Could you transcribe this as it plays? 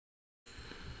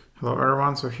Hello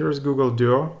everyone, so here's Google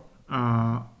Duo.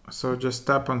 So just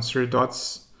tap on three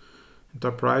dots,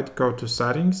 top right, go to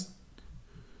settings.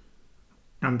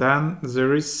 And then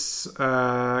there is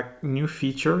a new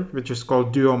feature which is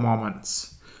called Duo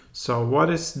Moments. So what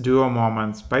is Duo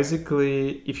Moments?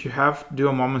 Basically, if you have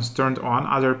Duo Moments turned on,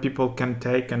 other people can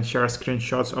take and share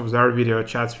screenshots of their video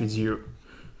chats with you.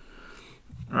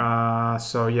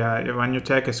 So yeah, when you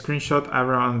take a screenshot,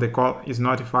 everyone on the call is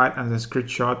notified and the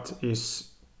screenshot is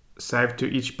saved to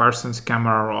each person's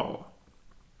camera roll.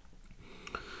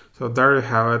 So there you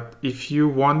have it. If you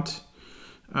want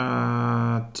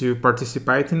to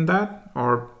participate in that,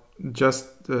 or just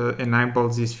enable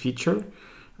this feature,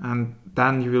 and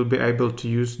then you will be able to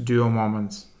use Duo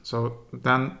Moments. So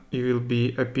then you will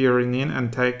be appearing in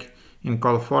and take in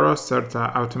call photos that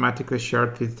are automatically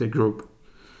shared with the group.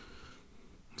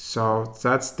 So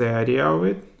that's the idea of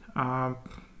it.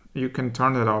 You can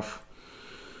turn it off.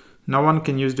 No one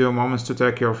can use Duo Moments to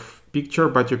take your picture,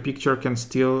 but your picture can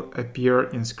still appear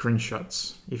in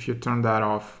screenshots if you turn that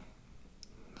off.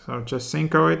 So just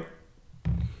think of it.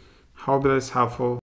 Hope that is helpful.